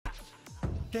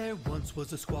There once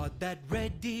was a squad that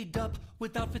readied up,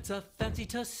 with outfits a fancy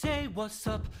to say what's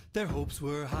up. Their hopes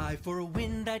were high for a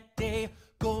win that day.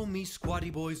 Go me squatty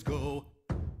boys go.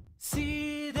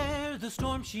 See there the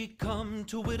storm she come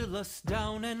to whittle us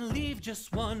down and leave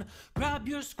just one. Grab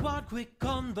your squad quick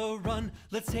on the run,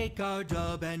 let's take our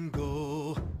dub and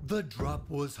go. The drop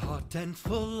was hot and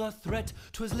full of threat,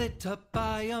 'twas lit up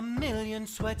by a million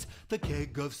sweats. The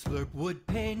keg of slurp would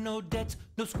pay no debt,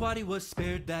 no squatty was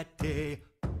spared that day.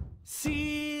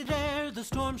 See there the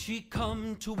storm she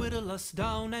come to whittle us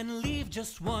down and leave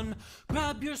just one.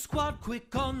 Grab your squad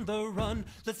quick on the run,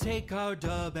 let's take our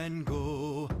dub and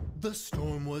go. The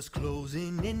storm was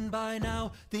closing in by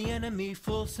now, the enemy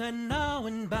full send now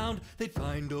and bound. They'd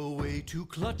find a way to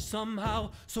clutch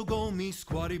somehow, so go me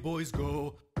squatty boys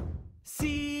go.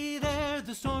 See there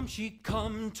the storm she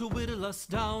come to whittle us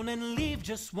down and leave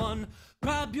just one.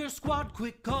 Grab your squad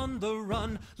quick on the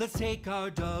run, let's take our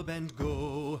dub and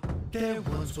go. There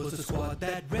once was a squad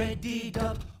that readied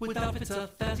up, with outfits a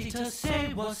fancy to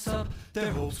say what's up.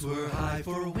 Their hopes were high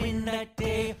for a win that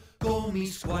day. Go me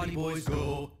squatty boys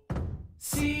go.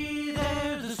 See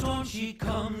there the storm she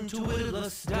come to whittle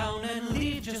us down and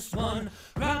leave just one.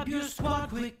 Grab your squad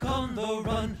quick on the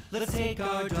run, let's take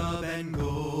our dub and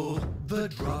go. The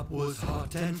drop was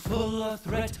hot and full of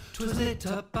threat, 'twas lit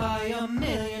up by a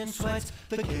million sweats.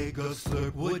 The keg of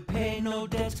slurp would pay no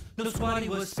debt, no squatty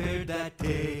was spared that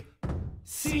day.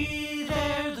 See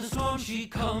there the storm she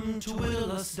come to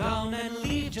whittle us down and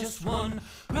leave just one.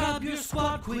 Grab your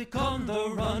squad quick on the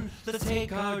run, let's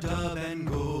take our dub and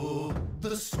go.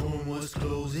 The storm was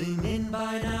closing in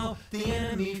by now, the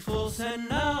enemy full send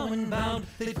now and bound.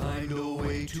 They'd find a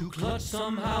way to clutch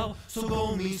somehow, so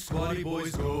go me squatty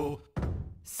boys go.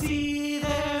 See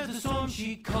there the storm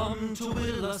she come to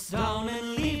whittle us down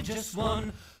and leave just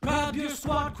one. Grab your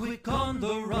squad quick on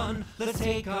the run, let's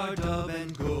take our dub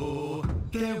and go.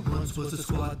 There once was a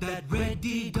squad that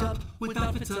readied up, with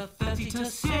outfits a fancy to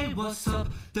say what's up.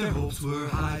 Their hopes were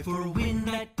high for a win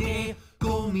that day.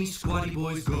 Go me squatty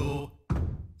boys go.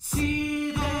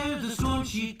 See there the storm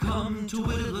she come to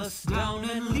whittle us down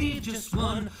and leave just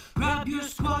one. Grab your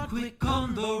squad quick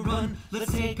on the run,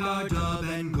 let's take our dub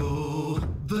and go.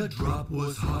 The drop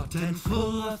was hot and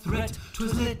full of threat,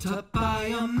 'twas lit up by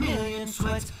a million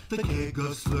sweats. The keg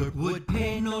of slurp would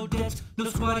pay no debt, no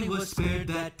squatty was spared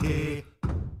that day.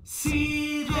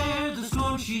 See there the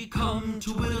storm she come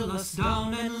to whittle us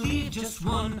down and leave just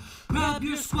one. Grab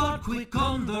your squad quick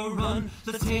on the run,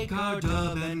 let's take our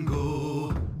dub and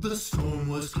go. The storm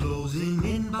was closing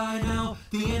in by now,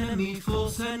 the enemy full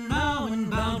send now and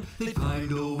bound. They'd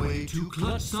find a way to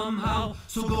clutch somehow,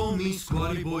 so go me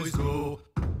squatty boys go.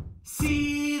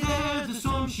 See there the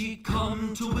storm she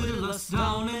come to whittle us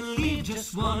down and leave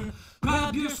just one.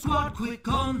 Grab your squad quick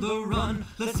on the run,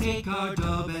 let's take our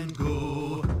dub and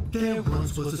go. There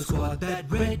once was a squad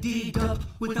that readied up,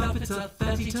 with outfits a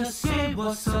fancy to say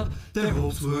what's up. Their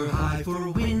hopes were high for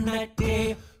a win that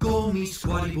day. Go me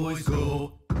squatty boys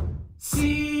go.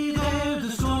 See there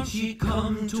the storm she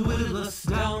come to whittle us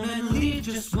down and leave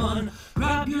just one.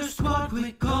 Grab your squad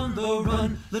quick on the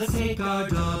run, let's take our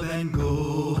dub and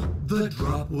go. The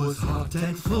drop was hot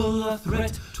and full of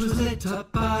threat, 'twas lit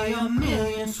up by a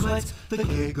million sweats. The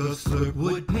keg of slurp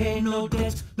would pay no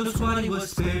debt, no squatty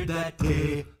was spared that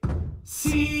day.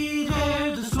 See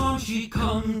there the storm she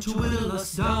come to whittle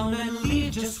us down and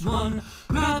leave just one.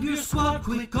 Grab your squad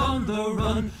quick on the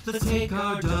run, let's take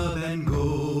our dub and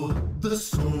go. The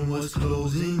storm was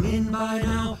closing in by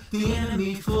now, the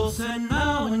enemy full send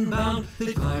now and bound.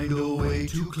 They'd find a way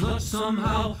to clutch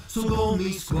somehow, so go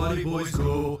me squatty boys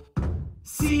go.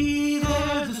 See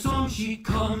there the storm she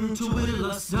come to whittle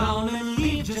us down and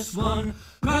leave just one.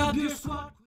 Grab your squad